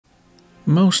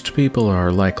Most people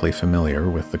are likely familiar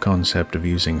with the concept of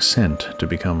using scent to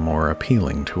become more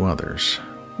appealing to others.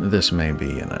 This may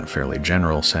be in a fairly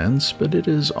general sense, but it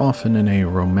is often in a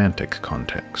romantic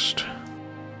context.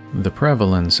 The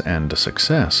prevalence and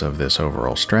success of this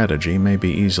overall strategy may be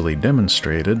easily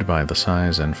demonstrated by the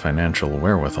size and financial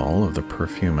wherewithal of the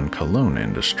perfume and cologne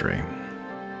industry.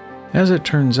 As it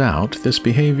turns out, this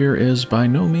behavior is by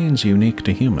no means unique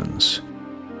to humans.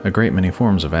 A great many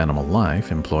forms of animal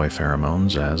life employ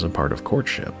pheromones as a part of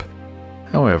courtship.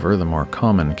 However, the more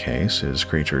common case is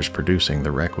creatures producing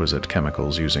the requisite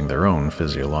chemicals using their own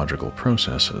physiological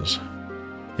processes.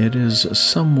 It is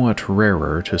somewhat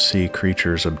rarer to see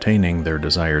creatures obtaining their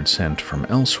desired scent from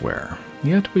elsewhere,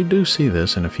 yet we do see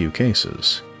this in a few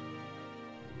cases.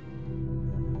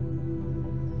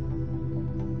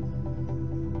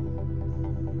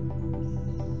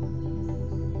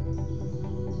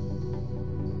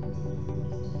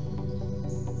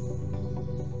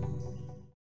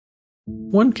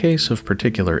 One case of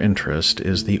particular interest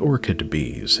is the orchid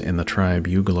bees in the tribe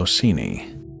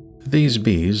Euglossini. These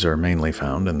bees are mainly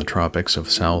found in the tropics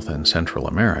of South and Central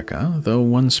America, though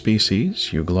one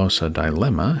species, Euglossa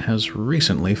dilemma, has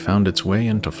recently found its way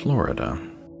into Florida.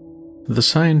 The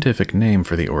scientific name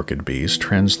for the orchid bees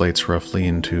translates roughly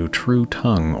into true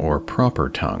tongue or proper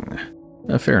tongue.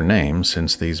 A fair name,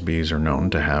 since these bees are known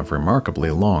to have remarkably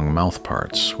long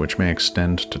mouthparts, which may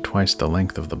extend to twice the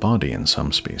length of the body in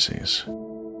some species.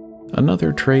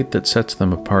 Another trait that sets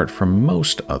them apart from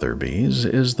most other bees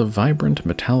is the vibrant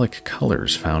metallic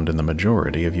colors found in the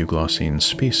majority of Euglossine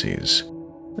species.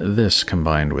 This,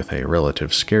 combined with a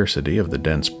relative scarcity of the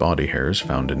dense body hairs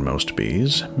found in most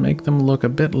bees, make them look a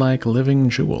bit like living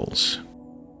jewels.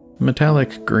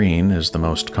 Metallic green is the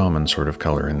most common sort of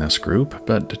color in this group,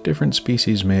 but different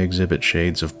species may exhibit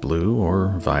shades of blue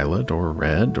or violet or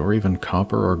red or even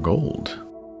copper or gold.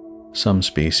 Some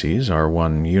species are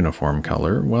one uniform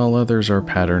color, while others are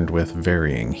patterned with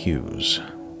varying hues.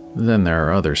 Then there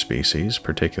are other species,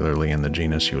 particularly in the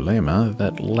genus Eulema,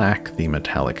 that lack the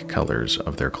metallic colors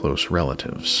of their close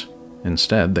relatives.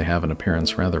 Instead, they have an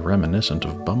appearance rather reminiscent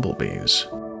of bumblebees.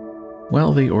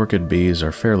 While the orchid bees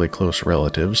are fairly close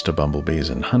relatives to bumblebees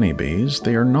and honeybees,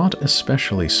 they are not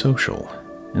especially social.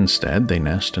 Instead, they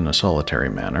nest in a solitary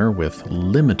manner with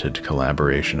limited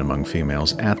collaboration among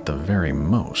females at the very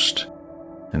most.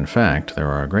 In fact, there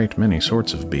are a great many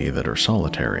sorts of bee that are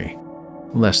solitary.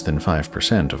 Less than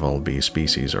 5% of all bee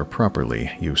species are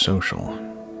properly eusocial.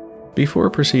 Before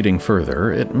proceeding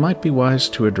further, it might be wise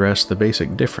to address the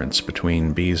basic difference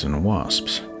between bees and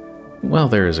wasps. While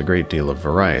there is a great deal of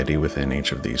variety within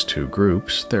each of these two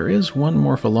groups, there is one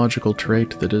morphological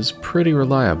trait that is pretty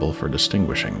reliable for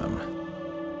distinguishing them.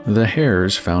 The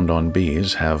hairs found on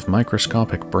bees have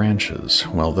microscopic branches,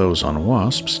 while those on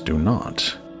wasps do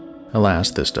not.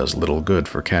 Alas, this does little good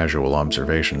for casual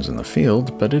observations in the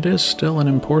field, but it is still an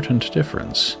important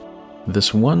difference.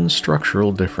 This one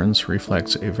structural difference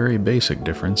reflects a very basic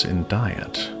difference in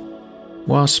diet.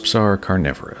 Wasps are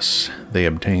carnivorous. They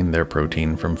obtain their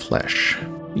protein from flesh.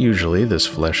 Usually this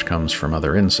flesh comes from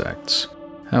other insects.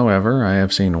 However, I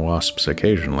have seen wasps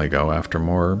occasionally go after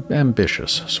more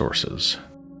ambitious sources.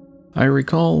 I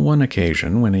recall one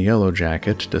occasion when a yellow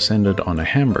jacket descended on a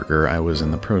hamburger I was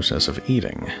in the process of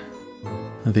eating.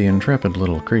 The intrepid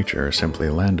little creature simply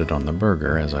landed on the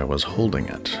burger as I was holding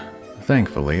it.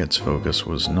 Thankfully, its focus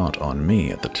was not on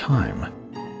me at the time.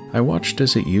 I watched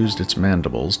as it used its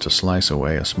mandibles to slice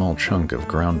away a small chunk of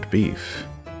ground beef.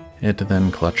 It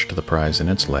then clutched the prize in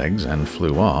its legs and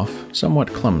flew off,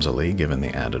 somewhat clumsily given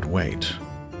the added weight.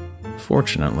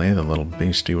 Fortunately, the little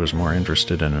beastie was more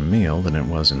interested in a meal than it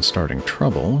was in starting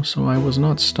trouble, so I was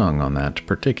not stung on that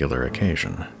particular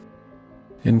occasion.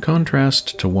 In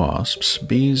contrast to wasps,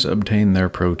 bees obtain their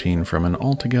protein from an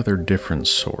altogether different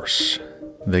source.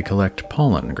 They collect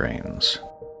pollen grains.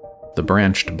 The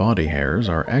branched body hairs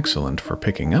are excellent for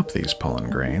picking up these pollen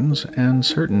grains, and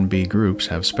certain bee groups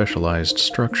have specialized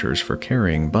structures for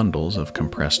carrying bundles of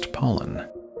compressed pollen.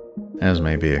 As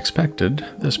may be expected,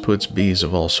 this puts bees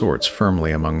of all sorts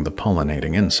firmly among the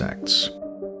pollinating insects.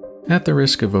 At the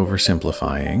risk of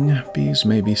oversimplifying, bees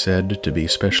may be said to be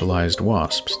specialized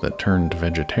wasps that turned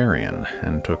vegetarian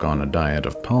and took on a diet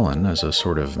of pollen as a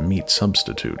sort of meat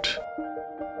substitute.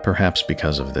 Perhaps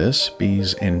because of this,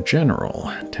 bees in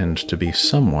general tend to be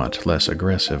somewhat less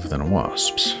aggressive than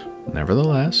wasps.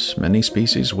 Nevertheless, many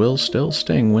species will still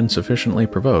sting when sufficiently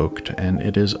provoked, and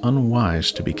it is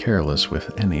unwise to be careless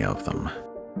with any of them.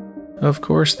 Of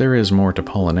course, there is more to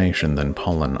pollination than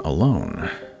pollen alone.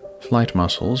 Flight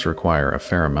muscles require a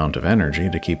fair amount of energy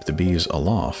to keep the bees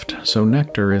aloft, so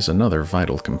nectar is another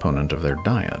vital component of their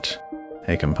diet.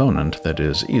 a component that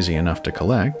is easy enough to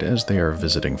collect as they are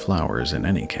visiting flowers in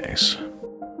any case.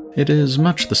 It is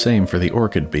much the same for the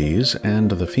orchid bees and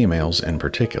the females in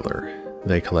particular.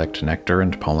 They collect nectar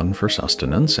and pollen for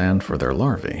sustenance and for their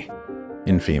larvae.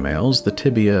 In females, the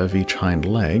tibia of each hind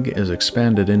leg is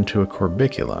expanded into a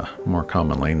corbicula, more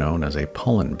commonly known as a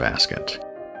pollen basket.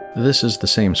 This is the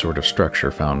same sort of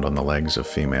structure found on the legs of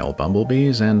female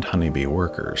bumblebees and honeybee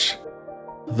workers.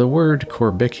 The word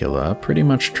corbicula pretty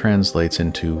much translates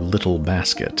into little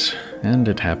basket, and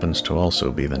it happens to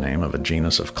also be the name of a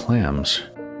genus of clams.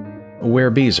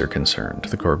 Where bees are concerned,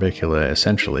 the corbicula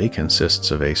essentially consists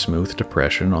of a smooth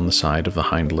depression on the side of the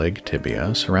hind leg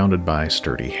tibia surrounded by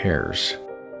sturdy hairs.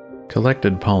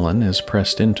 Collected pollen is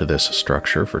pressed into this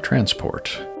structure for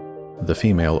transport. The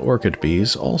female orchid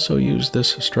bees also use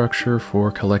this structure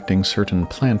for collecting certain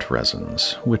plant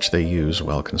resins, which they use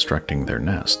while constructing their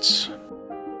nests.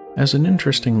 As an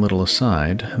interesting little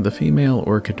aside, the female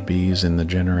orchid bees in the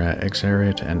genera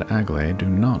Exarit and Aglae do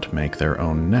not make their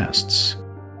own nests.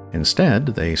 Instead,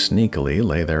 they sneakily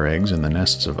lay their eggs in the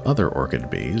nests of other orchid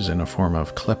bees in a form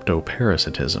of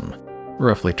kleptoparasitism.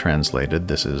 Roughly translated,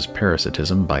 this is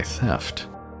parasitism by theft.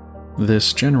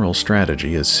 This general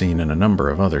strategy is seen in a number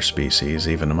of other species,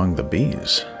 even among the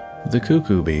bees. The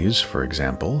cuckoo bees, for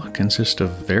example, consist of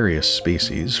various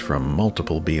species from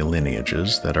multiple bee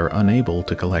lineages that are unable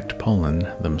to collect pollen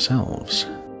themselves.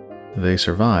 They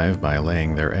survive by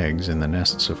laying their eggs in the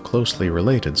nests of closely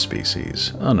related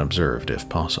species, unobserved if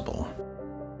possible.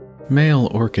 Male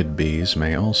orchid bees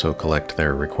may also collect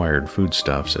their required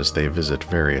foodstuffs as they visit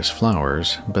various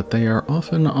flowers, but they are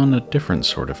often on a different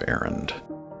sort of errand.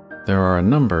 There are a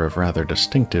number of rather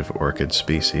distinctive orchid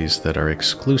species that are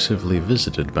exclusively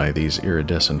visited by these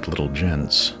iridescent little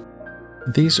gents.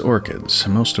 These orchids,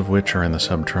 most of which are in the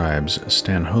subtribes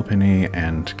Stanhopinae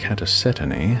and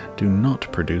Catasetinae, do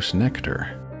not produce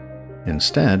nectar.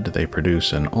 Instead, they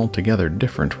produce an altogether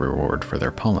different reward for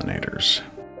their pollinators.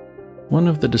 One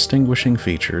of the distinguishing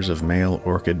features of male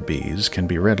orchid bees can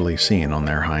be readily seen on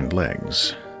their hind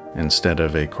legs. Instead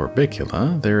of a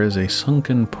corbicula, there is a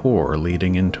sunken pore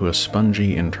leading into a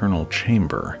spongy internal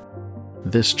chamber.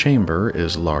 This chamber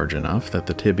is large enough that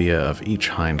the tibia of each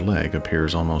hind leg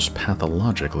appears almost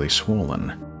pathologically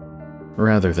swollen.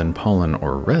 Rather than pollen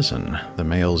or resin, the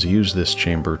males use this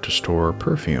chamber to store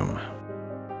perfume.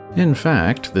 In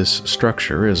fact, this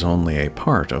structure is only a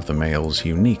part of the male's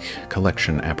unique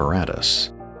collection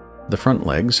apparatus. The front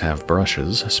legs have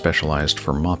brushes specialized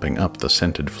for mopping up the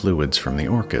scented fluids from the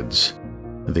orchids.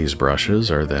 These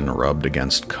brushes are then rubbed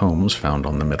against combs found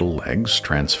on the middle legs,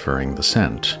 transferring the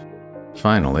scent.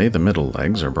 Finally, the middle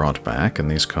legs are brought back and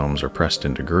these combs are pressed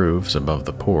into grooves above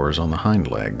the pores on the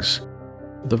hind legs.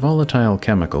 The volatile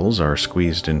chemicals are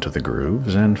squeezed into the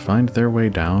grooves and find their way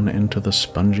down into the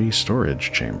spongy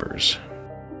storage chambers.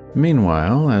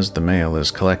 Meanwhile, as the male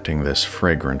is collecting this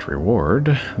fragrant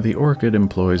reward, the orchid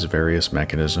employs various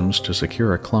mechanisms to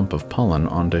secure a clump of pollen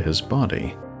onto his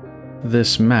body.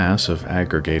 This mass of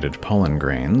aggregated pollen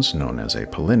grains, known as a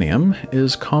pollinium,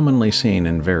 is commonly seen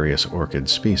in various orchid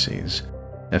species.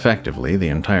 Effectively, the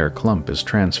entire clump is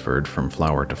transferred from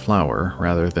flower to flower,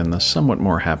 rather than the somewhat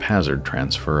more haphazard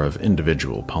transfer of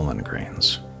individual pollen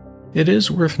grains. It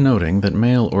is worth noting that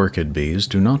male orchid bees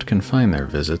do not confine their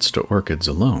visits to orchids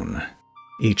alone.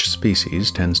 Each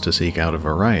species tends to seek out a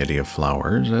variety of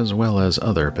flowers as well as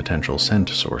other potential scent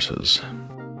sources.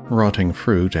 Rotting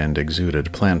fruit and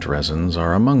exuded plant resins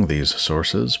are among these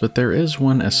sources, but there is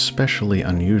one especially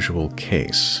unusual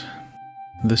case.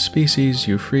 The species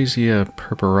Euphrasia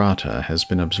purpurata has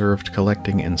been observed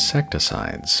collecting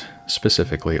insecticides,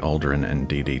 specifically aldrin and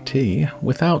DDT,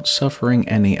 without suffering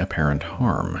any apparent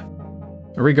harm.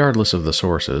 Regardless of the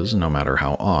sources, no matter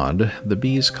how odd, the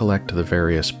bees collect the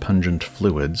various pungent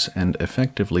fluids and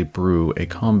effectively brew a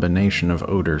combination of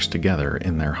odors together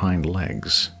in their hind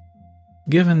legs.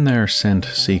 Given their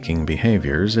scent-seeking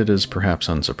behaviors, it is perhaps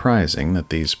unsurprising that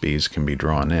these bees can be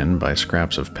drawn in by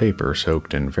scraps of paper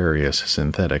soaked in various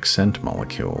synthetic scent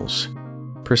molecules.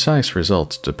 Precise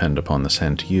results depend upon the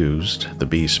scent used, the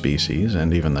bee species,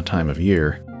 and even the time of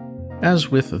year. As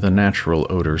with the natural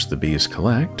odors the bees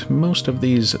collect, most of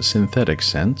these synthetic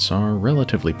scents are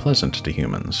relatively pleasant to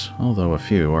humans, although a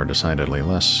few are decidedly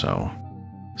less so.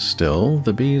 Still,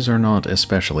 the bees are not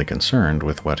especially concerned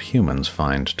with what humans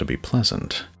find to be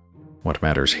pleasant. What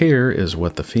matters here is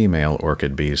what the female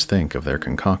orchid bees think of their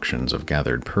concoctions of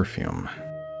gathered perfume.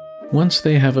 Once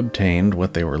they have obtained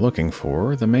what they were looking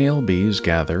for, the male bees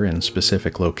gather in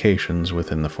specific locations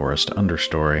within the forest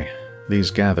understory.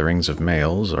 These gatherings of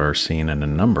males are seen in a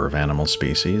number of animal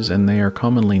species, and they are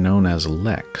commonly known as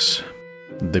leks.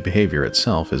 The behavior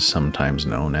itself is sometimes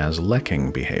known as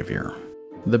lekking behavior.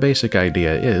 The basic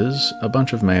idea is, a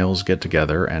bunch of males get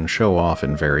together and show off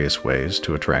in various ways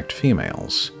to attract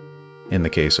females. In the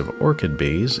case of orchid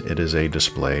bees, it is a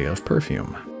display of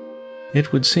perfume.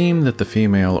 It would seem that the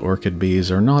female orchid bees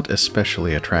are not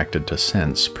especially attracted to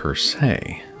scents per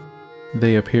se.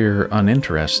 They appear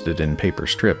uninterested in paper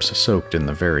strips soaked in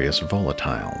the various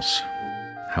volatiles.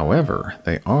 However,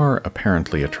 they are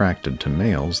apparently attracted to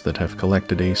males that have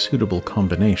collected a suitable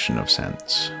combination of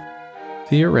scents.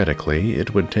 Theoretically,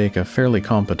 it would take a fairly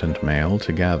competent male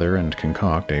to gather and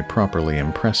concoct a properly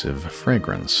impressive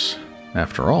fragrance.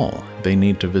 After all, they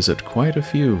need to visit quite a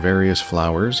few various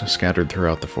flowers scattered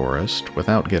throughout the forest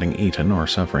without getting eaten or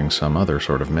suffering some other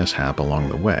sort of mishap along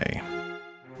the way.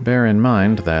 Bear in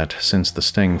mind that, since the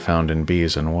sting found in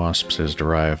bees and wasps is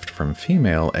derived from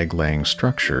female egg-laying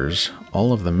structures,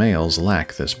 all of the males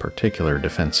lack this particular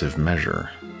defensive measure.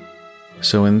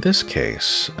 So in this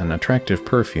case, an attractive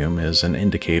perfume is an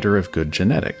indicator of good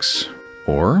genetics.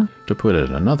 Or, to put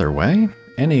it another way,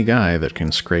 any guy that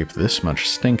can scrape this much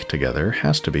stink together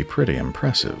has to be pretty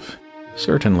impressive.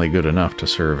 Certainly good enough to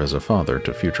serve as a father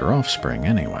to future offspring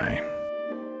anyway.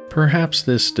 Perhaps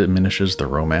this diminishes the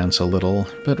romance a little,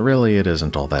 but really it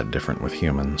isn't all that different with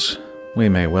humans. We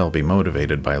may well be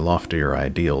motivated by loftier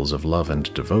ideals of love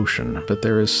and devotion, but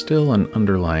there is still an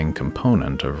underlying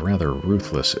component of rather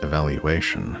ruthless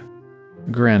evaluation.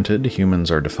 Granted,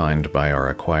 humans are defined by our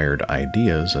acquired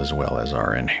ideas as well as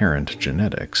our inherent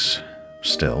genetics.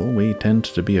 Still, we tend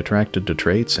to be attracted to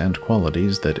traits and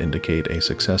qualities that indicate a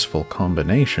successful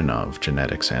combination of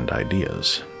genetics and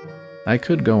ideas. I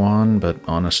could go on, but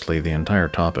honestly the entire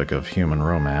topic of human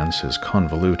romance is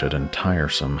convoluted and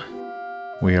tiresome.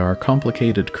 We are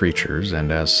complicated creatures,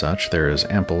 and as such there is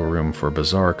ample room for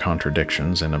bizarre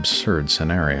contradictions and absurd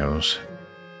scenarios.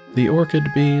 The orchid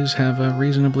bees have a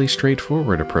reasonably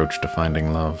straightforward approach to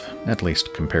finding love, at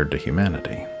least compared to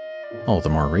humanity. All the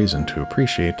more reason to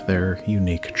appreciate their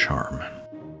unique charm.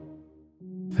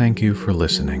 Thank you for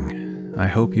listening. I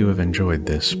hope you have enjoyed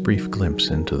this brief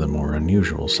glimpse into the more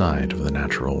unusual side of the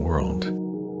natural world.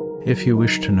 If you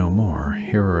wish to know more,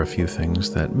 here are a few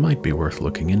things that might be worth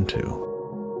looking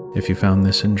into. If you found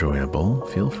this enjoyable,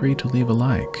 feel free to leave a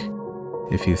like.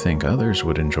 If you think others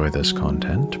would enjoy this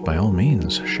content, by all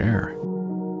means, share.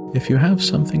 If you have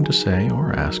something to say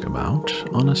or ask about,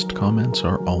 honest comments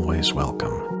are always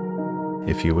welcome.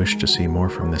 If you wish to see more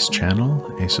from this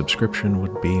channel, a subscription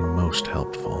would be most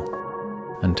helpful.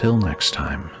 Until next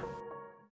time.